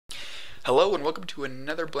Hello and welcome to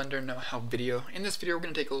another Blender know-how video. In this video we're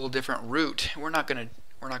going to take a little different route. We're not going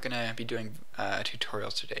to be doing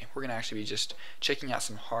tutorials today. We're going to actually be just checking out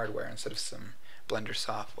some hardware instead of some Blender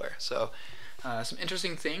software. So some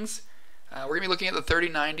interesting things. We're going to be looking at the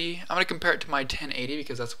 3090. I'm going to compare it to my 1080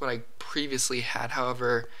 because that's what I previously had.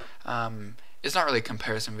 However, it's not really a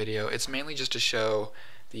comparison video. It's mainly just to show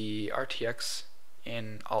the RTX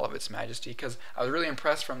in all of its majesty, because I was really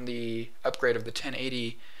impressed from the upgrade of the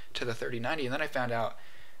 1080 to the 3090, and then I found out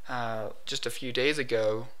just a few days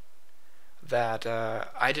ago that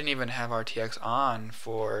I didn't even have RTX on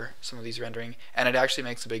for some of these rendering, and it actually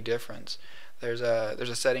makes a big difference. There's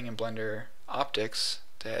a setting in Blender Optix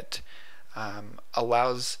that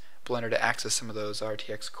allows Blender to access some of those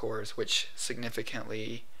RTX cores, which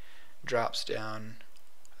significantly drops down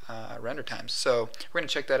render times. So we're going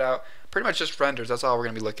to check that out. Pretty much just renders, that's all we're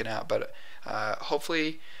going to be looking at, but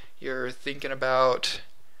hopefully you're thinking about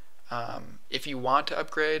if you want to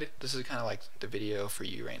upgrade, this is kind of like the video for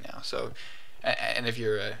you right now. So, and if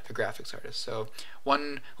you're a graphics artist. So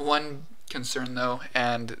one concern though,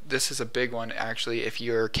 and this is a big one actually, if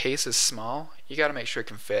your case is small, you got to make sure it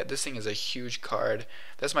can fit. This thing is a huge card.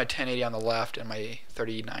 That's my 1080 on the left and my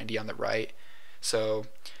 3090 on the right. So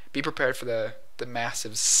be prepared for the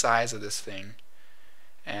massive size of this thing,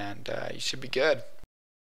 and you should be good.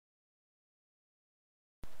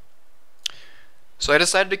 So I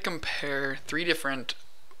decided to compare three different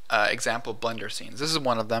example Blender scenes. This is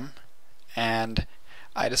one of them, and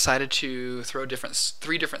I decided to throw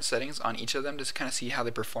three different settings on each of them to kind of see how they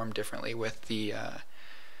perform differently with the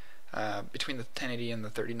between the 1080 and the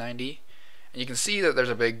 3090. And you can see that there's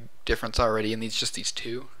a big difference already in just these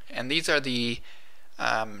two. And these are the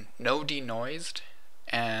no denoised,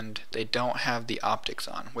 and they don't have the optics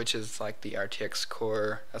on, which is like the RTX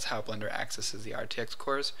core. That's how Blender accesses the RTX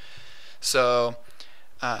cores. So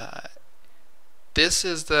those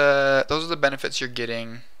are the benefits you're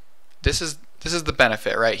getting. This is the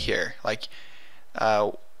benefit right here. Like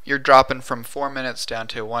you're dropping from 4 minutes down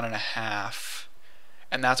to 1.5,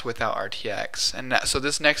 and that's without RTX. And so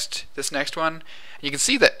this next one, you can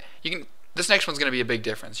see that this next one's going to be a big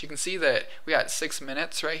difference. You can see that we got 6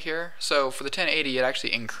 minutes right here. So for the 1080, it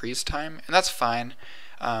actually increased time, and that's fine.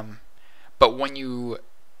 But when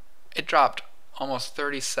it dropped almost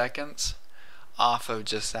 30 seconds off of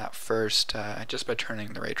just that first, just by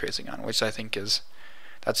turning the ray tracing on, which I think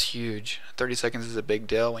that's huge. 30 seconds is a big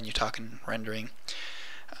deal when you're talking rendering.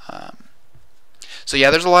 So yeah,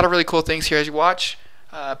 there's a lot of really cool things here as you watch.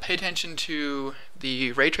 Pay attention to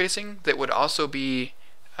the ray tracing that would also be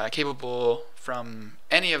capable from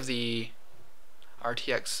any of the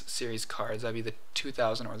RTX series cards. That'd be the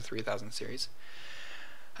 2000 or the 3000 series.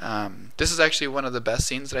 This is actually one of the best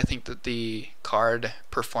scenes that I think that the card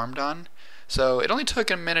performed on. So it only took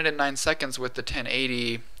 1 minute and 9 seconds with the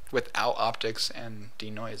 1080 without optics and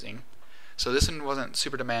denoising. So this one wasn't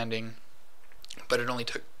super demanding, but it only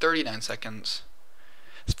took 39 seconds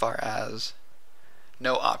as far as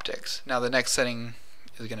no optics. Now the next setting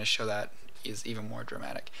is going to show that is even more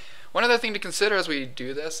dramatic. One other thing to consider as we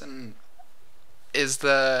do this is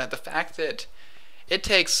the fact that it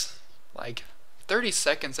takes like 30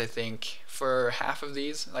 seconds, I think, for half of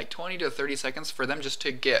these, like 20 to 30 seconds for them just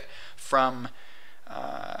to get from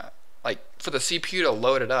like for the CPU to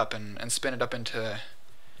load it up and spin it up into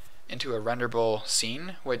a renderable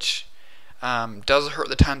scene, which does hurt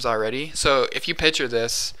the times already. So if you picture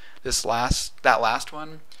that last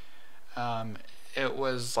one, it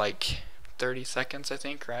was like 30 seconds, I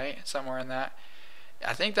think, right? Somewhere in that.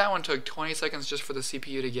 I think that one took 20 seconds just for the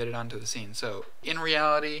CPU to get it onto the scene. So in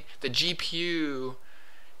reality, the GPU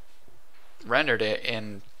rendered it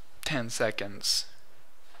in 10 seconds,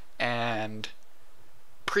 and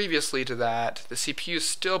previously to that, the CPU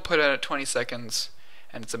still put it at 20 seconds,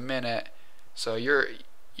 and it's a minute. So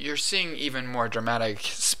you're seeing even more dramatic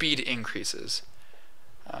speed increases.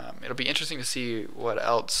 It'll be interesting to see what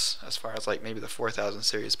else as far as like maybe the 4000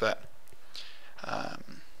 series, but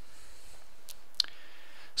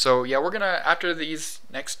so yeah, we're gonna, after these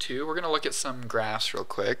next two, we're gonna look at some graphs real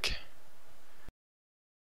quick.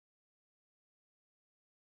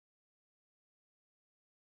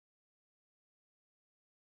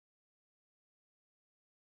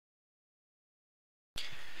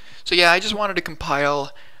 So yeah, I just wanted to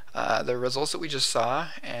compile the results that we just saw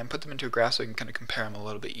and put them into a graph so we can kind of compare them a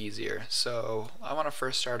little bit easier. So I want to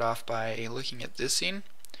first start off by looking at this scene.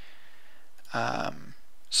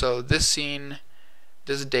 So this scene,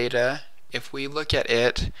 this data, if we look at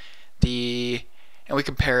it, and we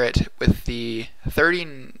compare it with the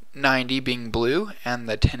 3090 being blue and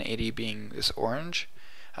the 1080 being this orange,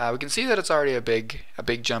 we can see that it's already a big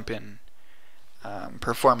jump in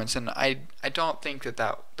performance, and I don't think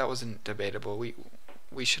that wasn't debatable.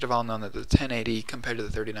 We should have all known that the 1080 compared to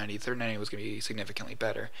the 3090 was going to be significantly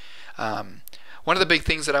better. One of the big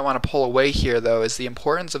things that I want to pull away here, though, is the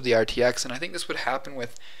importance of the RTX, and I think this would happen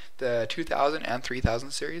with the 2000 and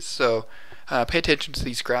 3000 series. So pay attention to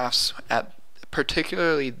these graphs at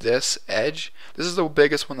particularly this edge. This is the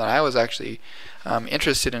biggest one that I was actually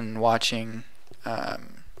interested in watching,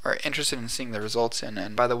 or interested in seeing the results in.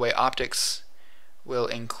 And by the way, Optix will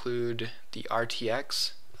include the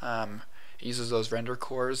RTX. It uses those render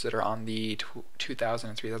cores that are on the 2000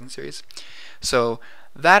 and 3000 series. So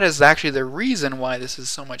that is actually the reason why this is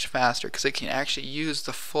so much faster, because it can actually use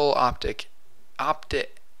the full Optix, I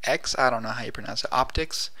don't know how you pronounce it,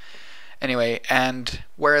 Optix. Anyway, and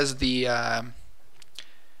whereas the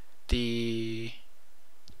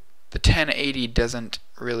 1080 doesn't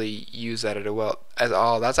really use that at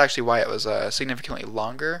all. That's actually why it was significantly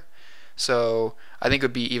longer. So I think it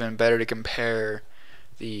would be even better to compare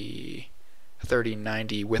the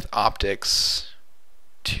 3090 with Optix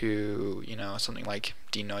to, you know, something like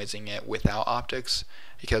denoising it without Optix,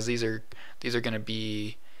 because these are going to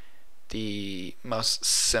be the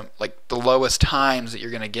most the lowest times that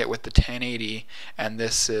you're going to get with the 1080, and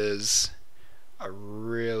this is a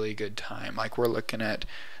really good time. Like, we're looking at,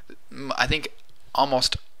 I think all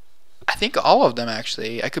of them,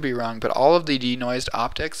 actually, I could be wrong, but all of the denoised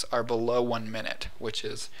Optix are below 1 minute, which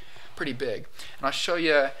is pretty big. And I'll show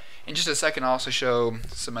you in just a second. I'll also show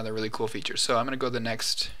some other really cool features. So I'm going to go to the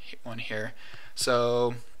next one here.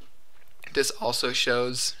 So this also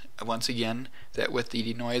shows, once again, that with the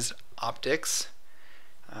Denoise Optix,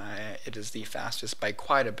 it is the fastest by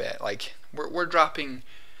quite a bit. Like, we're dropping,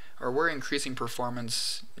 or we're increasing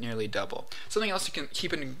performance nearly double. Something else you can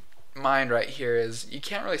keep in mind right here is, you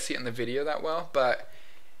can't really see it in the video that well, but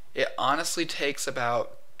it honestly takes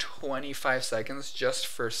about 25 seconds just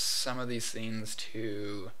for some of these things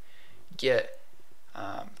to get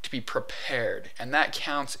to be prepared, and that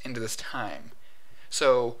counts into this time.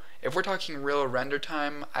 So if we're talking real render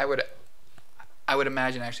time, I would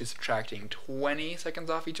imagine actually subtracting 20 seconds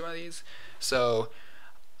off each one of these. So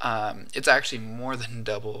it's actually more than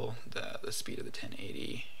double the speed of the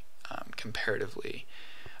 1080 comparatively.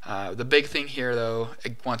 The big thing here, though,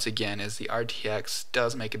 once again, is the RTX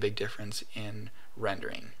does make a big difference in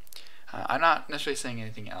rendering. I'm not necessarily saying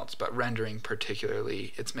anything else, but rendering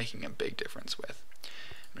particularly, it's making a big difference with.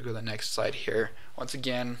 I'm going to go to the next slide here. Once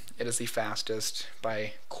again, it is the fastest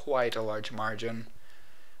by quite a large margin.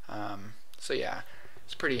 So yeah,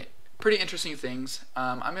 it's pretty interesting things.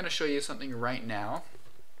 I'm going to show you something right now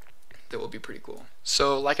that will be pretty cool.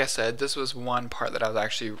 So like I said, this was one part that I was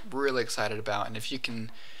actually really excited about, and if you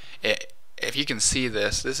can see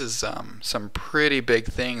this is some pretty big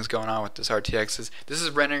things going on with this RTX. This is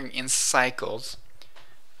rendering in cycles.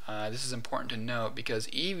 This is important to note because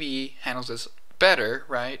Eevee handles this better,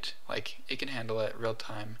 right? Like, it can handle it real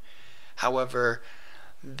time. However,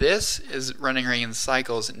 this is rendering in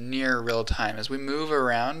cycles near real time. As we move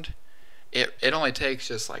around, it only takes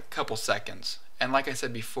just like a couple seconds. And like I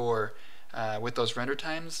said before, with those render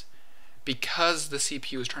times, because the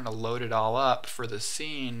CPU is trying to load it all up for the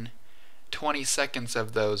scene, 20 seconds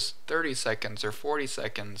of those 30 seconds or 40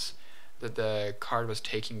 seconds that the card was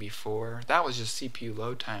taking before, that was just CPU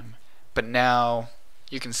load time. But now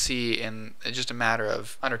you can see in just a matter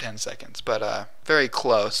of under 10 seconds, but very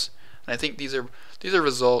close. And I think these are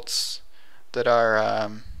results that are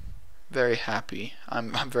very happy.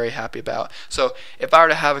 I'm very happy about. So if I were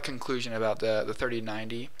to have a conclusion about the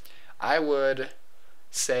 3090, I would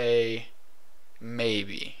say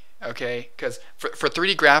maybe. Okay, because for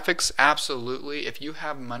 3D graphics, absolutely, if you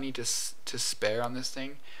have money to spare on this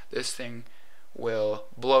thing will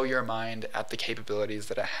blow your mind at the capabilities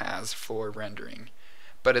that it has for rendering.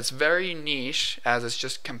 But it's very niche, as it's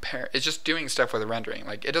just doing stuff with rendering.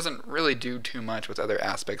 Like, it doesn't really do too much with other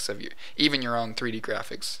aspects of even your own 3D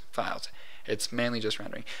graphics files. It's mainly just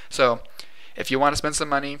rendering. So if you want to spend some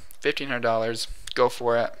money, $1,500, go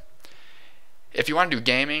for it. If you want to do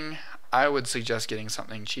gaming, I would suggest getting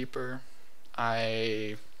something cheaper.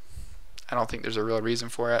 I don't think there's a real reason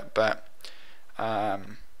for it, but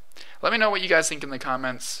let me know what you guys think in the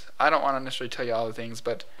comments. I don't want to necessarily tell you all the things,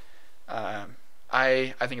 but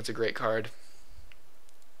I think it's a great card.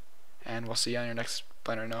 And we'll see you on your next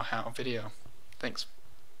Blender Know How video. Thanks.